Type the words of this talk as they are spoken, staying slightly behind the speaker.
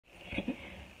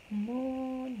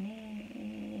morning.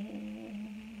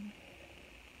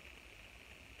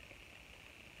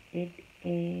 It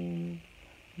is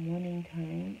morning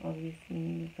time,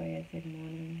 obviously. Before I said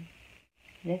morning.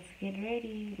 Let's get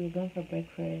ready. We're going for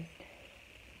breakfast.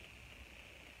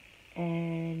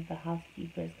 And the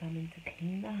housekeeper is coming to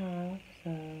clean the house, so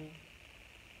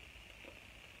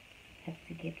have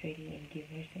to get ready and give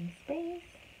her some space.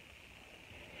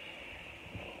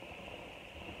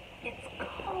 Let's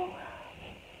go.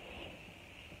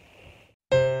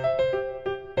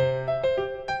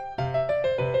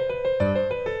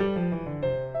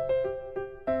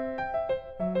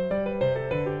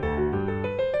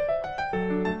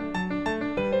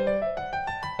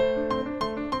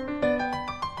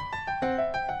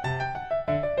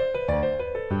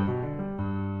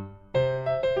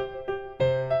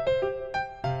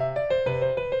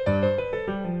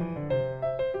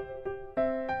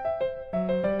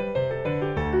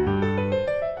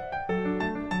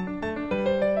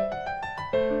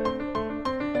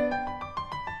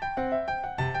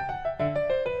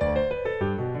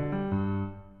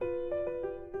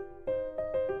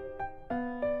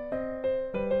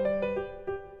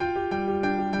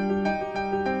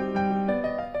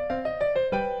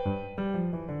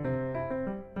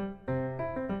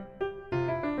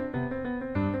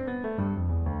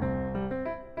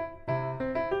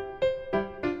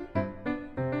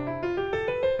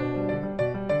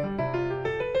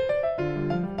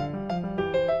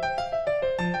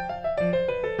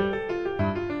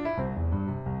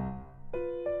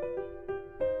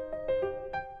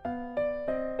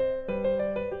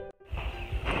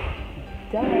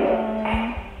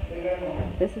 Done.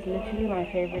 This is literally my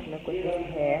favorite look with this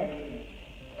hair.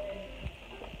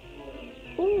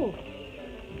 Ooh.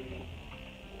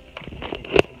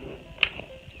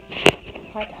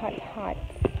 Hot, hot, hot.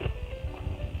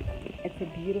 It's a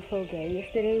beautiful day.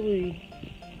 Yesterday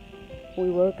we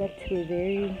woke up to a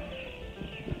very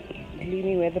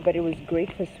gloomy weather, but it was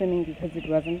great for swimming because it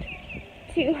wasn't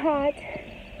too hot.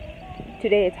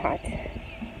 Today it's hot.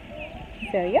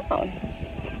 So yeah.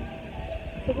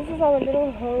 So this is our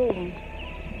little home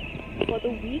for the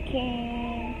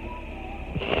weekend.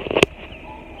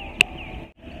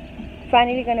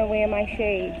 Finally gonna wear my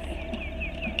shades.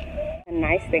 The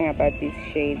nice thing about these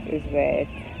shades is that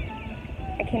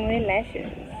I can wear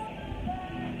lashes.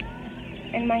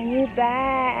 And my new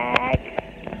bag.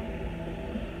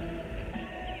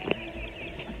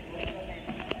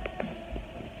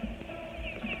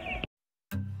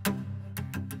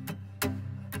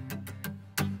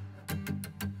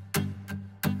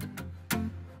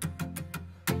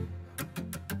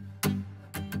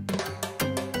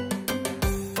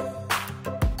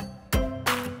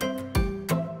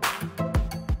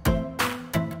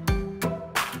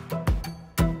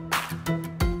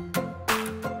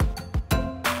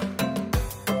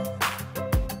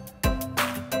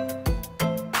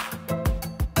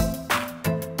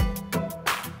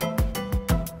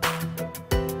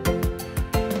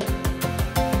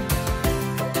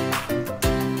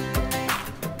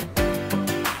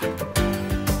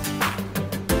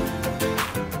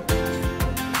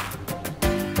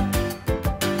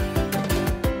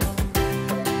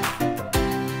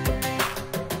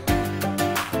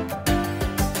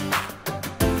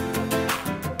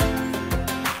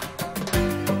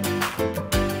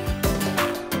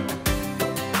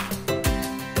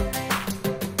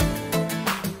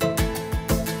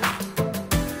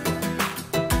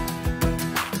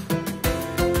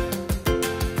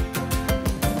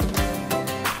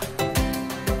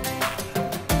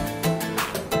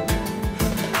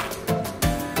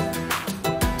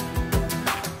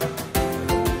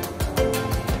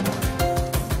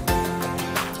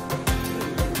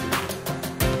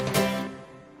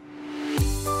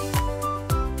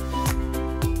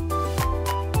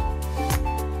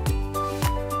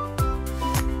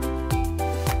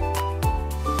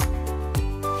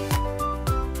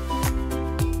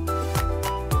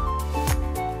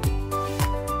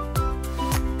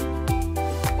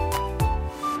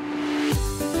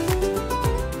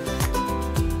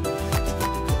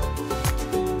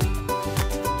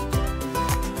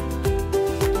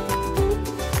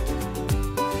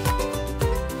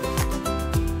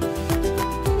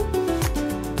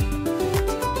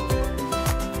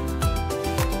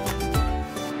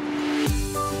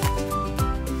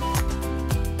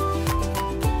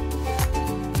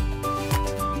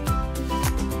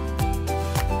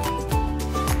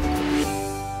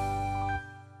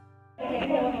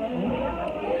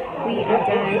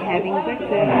 done having breakfast.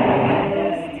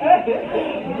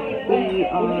 We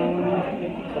are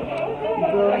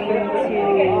going to,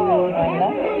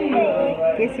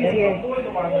 guess who's here?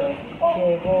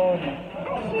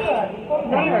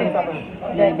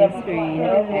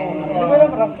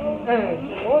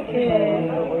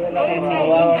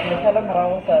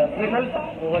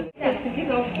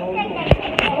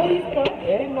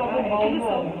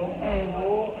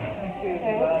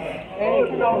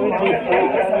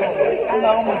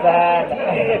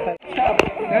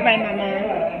 Bye bye, Mama.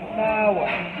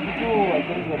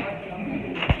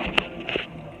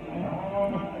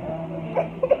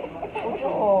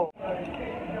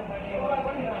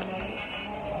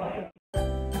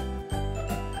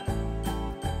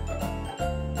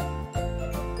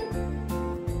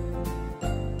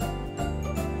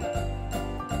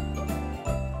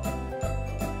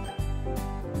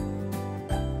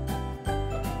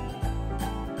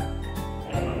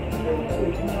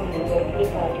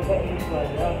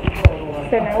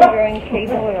 So now we're going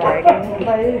table riding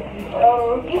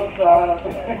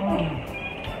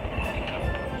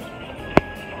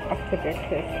after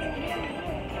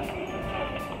breakfast.